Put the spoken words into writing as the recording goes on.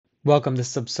Welcome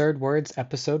to Absurd Words,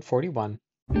 episode 41.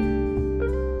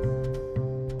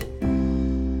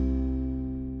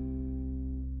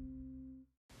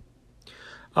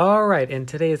 All right, in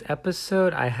today's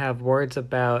episode, I have words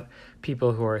about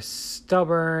people who are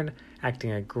stubborn,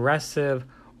 acting aggressive,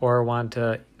 or want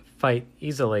to fight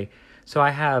easily. So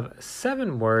I have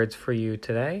 7 words for you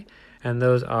today, and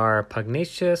those are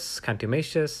pugnacious,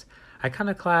 contumacious,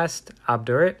 iconoclast,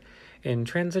 obdurate,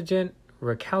 intransigent,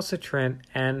 recalcitrant,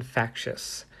 and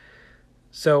factious.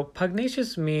 So,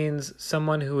 pugnacious means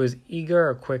someone who is eager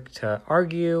or quick to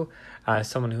argue,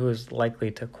 someone who is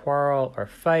likely to quarrel or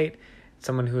fight,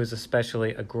 someone who is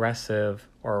especially aggressive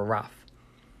or rough.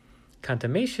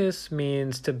 Contumacious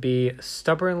means to be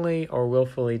stubbornly or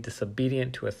willfully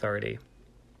disobedient to authority.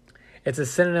 It's a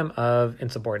synonym of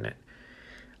insubordinate.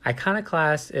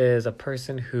 Iconoclast is a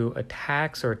person who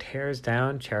attacks or tears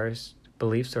down cherished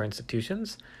beliefs or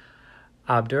institutions.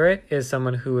 Obdurate is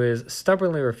someone who is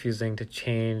stubbornly refusing to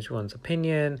change one's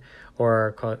opinion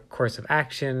or course of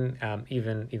action,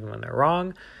 even when they're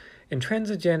wrong.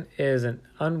 Intransigent is an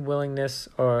unwillingness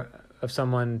of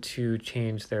someone to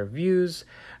change their views,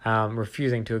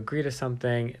 refusing to agree to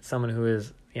something. It's someone who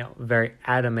is very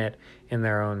adamant in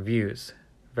their own views,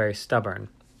 very stubborn.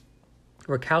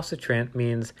 Recalcitrant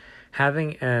means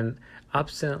having an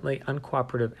obstinately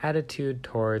uncooperative attitude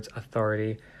towards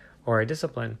authority or a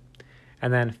discipline.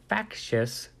 And then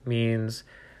factious means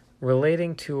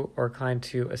relating to or inclined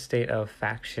to a state of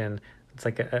faction. It's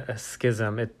like a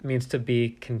schism. It means to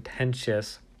be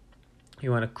contentious. You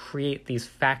want to create these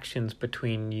factions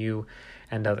between you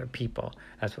and other people.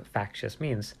 That's what factious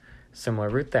means. Similar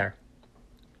root there.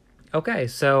 Okay,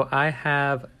 so I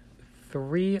have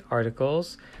 3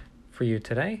 articles for you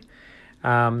today.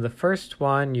 The first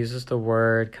one uses the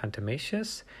word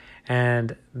contumacious,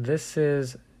 and this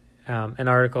is an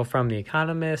article from The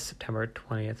Economist, September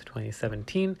 20th,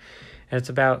 2017. And it's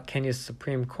about Kenya's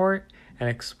Supreme Court and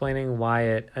explaining why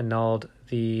it annulled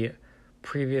the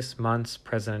previous month's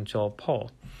presidential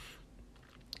poll.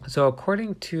 So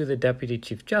according to the Deputy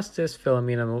Chief Justice,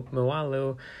 Philomena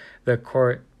Mwilu, the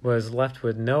court was left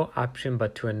with no option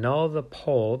but to annul the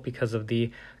poll because of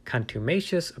the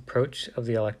contumacious approach of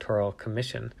the Electoral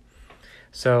Commission.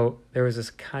 So there was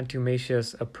this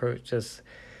contumacious approach, this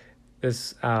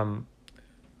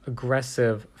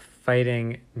aggressive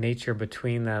fighting nature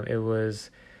between them. It was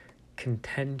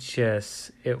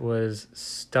contentious. It was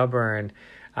stubborn.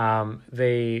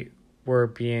 They were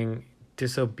being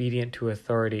disobedient to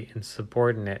authority and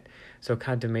subordinate. So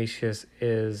contumacious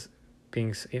is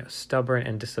being stubborn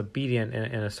and disobedient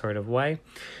in a sort of way,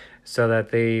 so that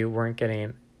they weren't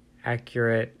getting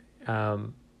accurate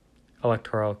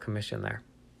electoral commission there.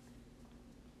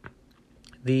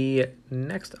 The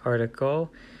next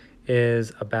article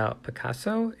is about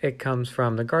Picasso. It comes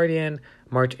from The Guardian,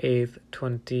 March 8th,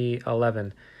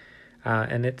 2011.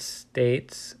 And it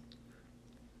states,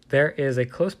 there is a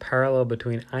close parallel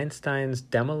between Einstein's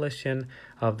demolition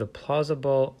of the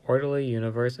plausible, orderly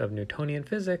universe of Newtonian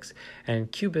physics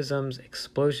and Cubism's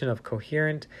explosion of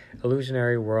coherent,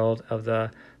 illusionary world of the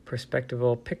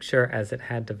perspectival picture as it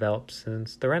had developed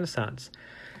since the Renaissance.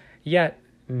 Yet,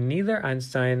 neither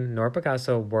Einstein nor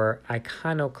Picasso were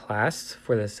iconoclasts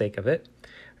for the sake of it.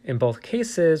 In both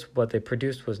cases, what they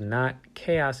produced was not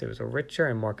chaos, it was a richer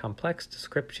and more complex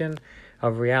description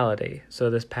of reality. So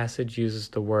this passage uses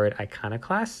the word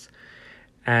iconoclasts,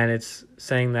 and it's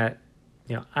saying that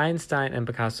Einstein and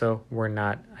Picasso were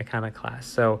not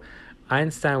iconoclasts. So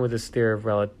Einstein, with his theory of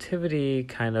relativity,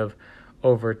 kind of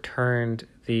overturned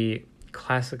the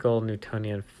classical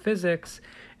Newtonian physics,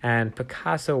 and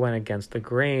Picasso went against the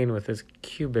grain with his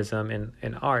cubism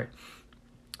in art.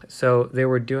 So they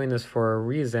were doing this for a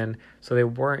reason. So they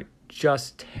weren't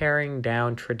just tearing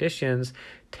down traditions,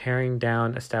 tearing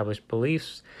down established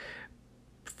beliefs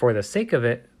for the sake of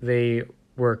it. They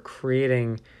were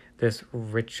creating this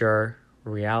richer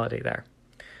reality there.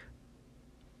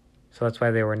 So that's why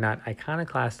they were not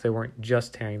iconoclasts. They weren't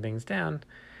just tearing things down,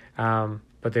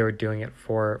 but they were doing it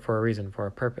for a reason, for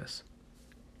a purpose.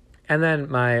 And then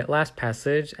my last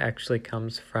passage actually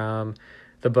comes from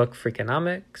the book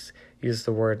Freakonomics. Uses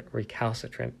the word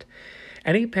recalcitrant.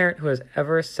 Any parent who has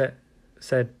ever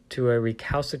said to a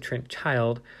recalcitrant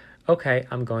child, okay,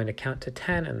 I'm going to count to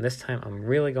 10, and this time I'm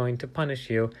really going to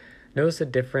punish you, knows the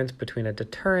difference between a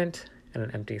deterrent and an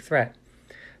empty threat.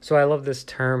 So I love this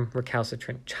term,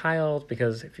 recalcitrant child,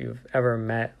 because if you've ever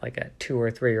met like a 2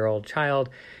 or 3-year-old child,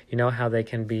 you know how they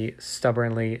can be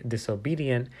stubbornly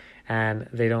disobedient, and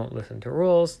they don't listen to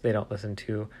rules, they don't listen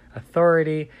to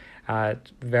authority,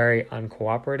 it's very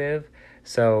uncooperative.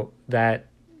 So that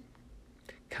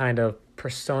kind of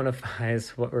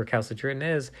personifies what recalcitrant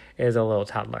is a little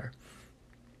toddler.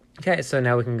 Okay, so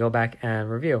now we can go back and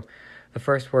review. The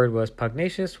first word was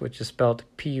pugnacious, which is spelled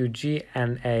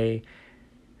P-U-G-N-A-C-I-O-U-S.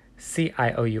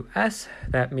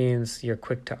 That means you're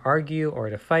quick to argue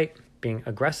or to fight, being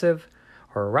aggressive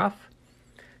or rough.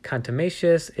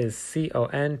 Contumacious is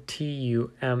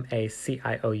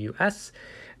C-O-N-T-U-M-A-C-I-O-U-S.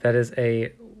 That is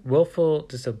a willful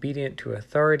disobedient to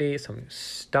authority, someone who's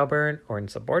stubborn or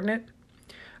insubordinate.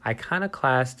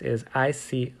 Iconoclast is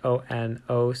I-C-O-N-O-C-L-A-S-T.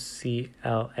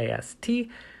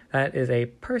 That is a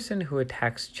person who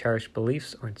attacks cherished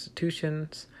beliefs or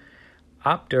institutions.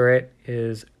 Obdurate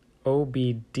is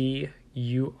O-B-D-U-R-A-T-E.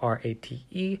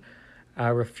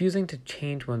 Refusing to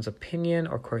change one's opinion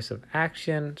or course of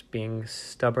action, being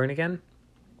stubborn again.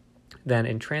 Then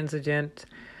intransigent,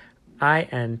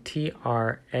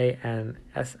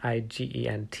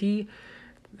 I-N-T-R-A-N-S-I-G-E-N-T.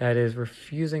 That is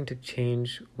refusing to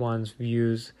change one's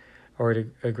views or to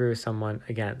agree with someone,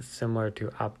 again, similar to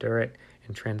obdurate,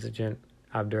 intransigent,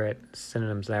 obdurate,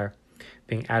 synonyms there,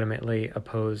 being adamantly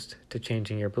opposed to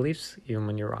changing your beliefs even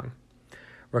when you're wrong.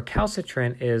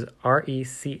 Recalcitrant is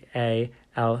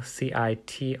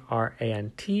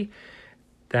R-E-C-A-L-C-I-T-R-A-N-T.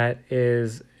 That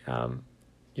is,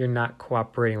 you're not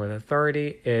cooperating with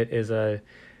authority. It is a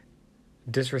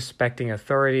disrespecting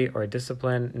authority or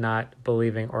discipline, not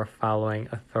believing or following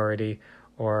authority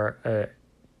or a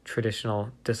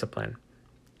traditional discipline,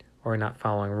 or not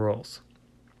following rules.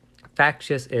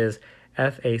 Factious is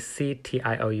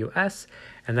F-A-C-T-I-O-U-S,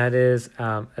 and that is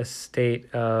a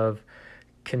state of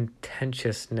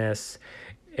contentiousness.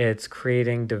 It's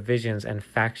creating divisions and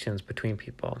factions between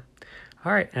people.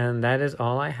 All right, and that is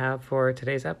all I have for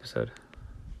today's episode.